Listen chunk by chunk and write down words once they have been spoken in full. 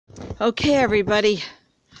Okay, everybody.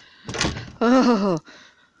 Oh,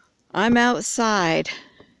 I'm outside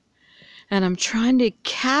and I'm trying to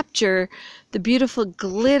capture the beautiful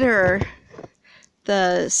glitter,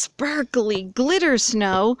 the sparkly glitter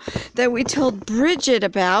snow that we told Bridget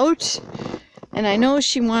about. And I know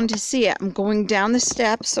she wanted to see it. I'm going down the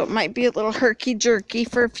steps, so it might be a little herky-jerky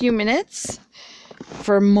for a few minutes,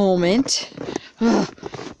 for a moment. Oh,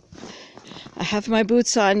 I have my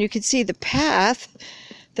boots on. You can see the path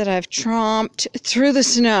that I've tromped through the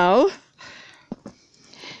snow.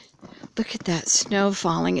 Look at that snow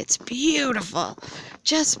falling. It's beautiful.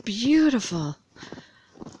 Just beautiful.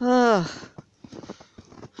 Oh.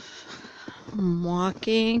 I'm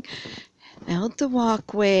walking out the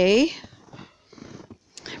walkway.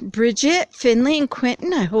 Bridget, Finley, and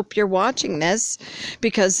Quentin, I hope you're watching this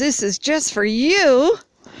because this is just for you.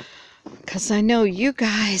 Because I know you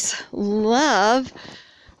guys love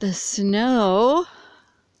the snow.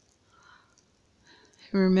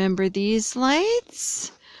 Remember these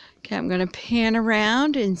lights? Okay, I'm going to pan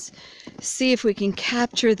around and see if we can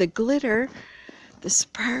capture the glitter, the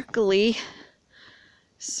sparkly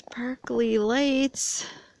lights.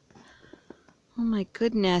 Oh my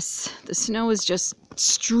goodness, the snow is just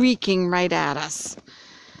streaking right at us.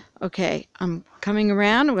 Okay, I'm coming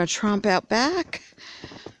around. I'm going to tromp out back.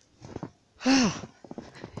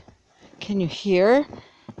 Can you hear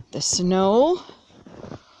the snow?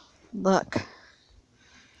 Look.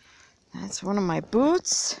 That's one of my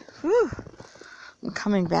boots. Whew. I'm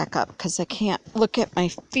coming back up because I can't look at my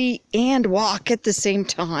feet and walk at the same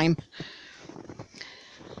time.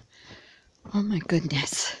 Oh my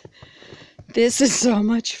goodness. This is so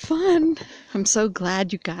much fun. I'm so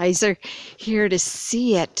glad you guys are here to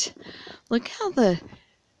see it. Look how the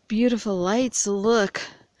beautiful lights look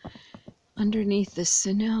underneath the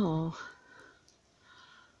snow.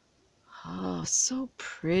 Oh, so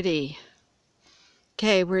pretty.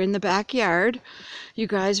 Okay, we're in the backyard. You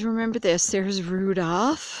guys remember this. There's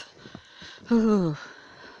Rudolph. Oh,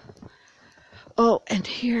 and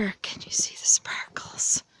here, can you see the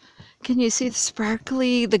sparkles? Can you see the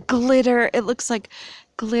sparkly, the glitter? It looks like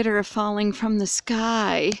glitter falling from the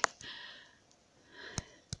sky.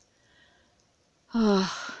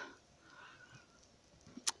 Oh.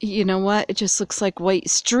 You know what? It just looks like white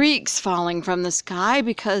streaks falling from the sky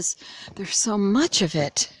because there's so much of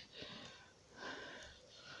it.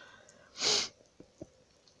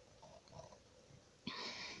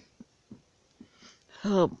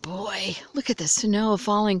 Oh boy, look at the snow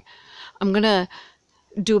falling. I'm gonna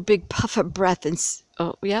do a big puff of breath and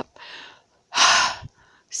oh, yep.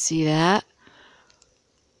 See that?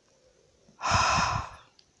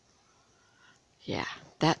 Yeah,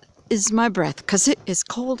 that is my breath because it is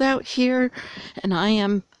cold out here and I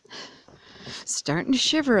am starting to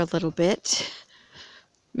shiver a little bit.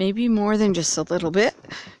 Maybe more than just a little bit,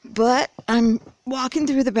 but I'm walking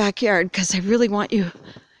through the backyard because I really want you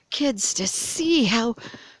kids to see how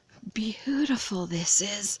beautiful this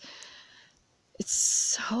is. It's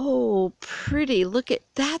so pretty. Look at,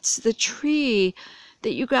 that's the tree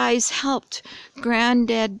that you guys helped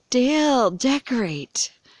Granddad Dale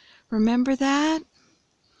decorate. Remember that?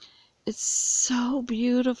 It's so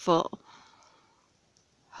beautiful.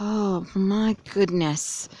 Oh my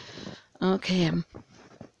goodness. Okay,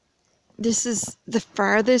 this is the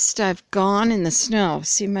farthest I've gone in the snow.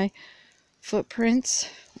 See my footprints?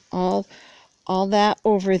 All that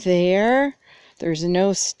over there. There's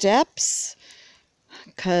no steps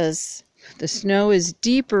because the snow is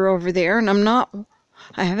deeper over there and I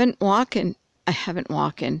have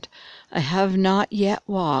not yet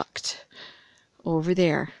walked over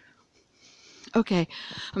there. Okay,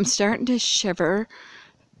 I'm starting to shiver,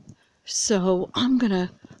 so I'm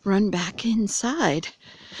gonna run back inside.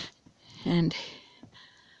 And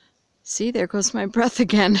see, there goes my breath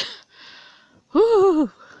again. Ooh,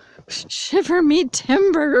 shiver me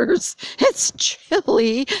timbers. It's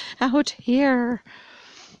chilly out here.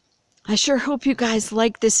 I sure hope you guys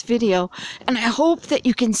like this video, and I hope that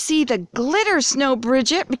you can see the glitter snow,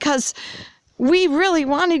 Bridget, because we really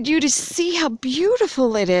wanted you to see how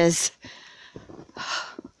beautiful it is.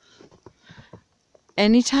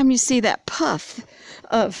 Anytime you see that puff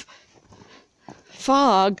of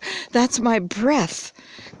fog, that's my breath,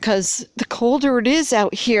 because the colder it is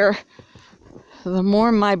out here, the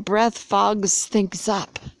more my breath fogs things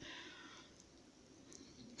up.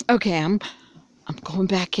 Okay, I'm going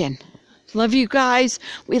back in. Love you guys.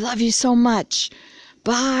 We love you so much.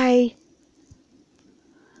 Bye.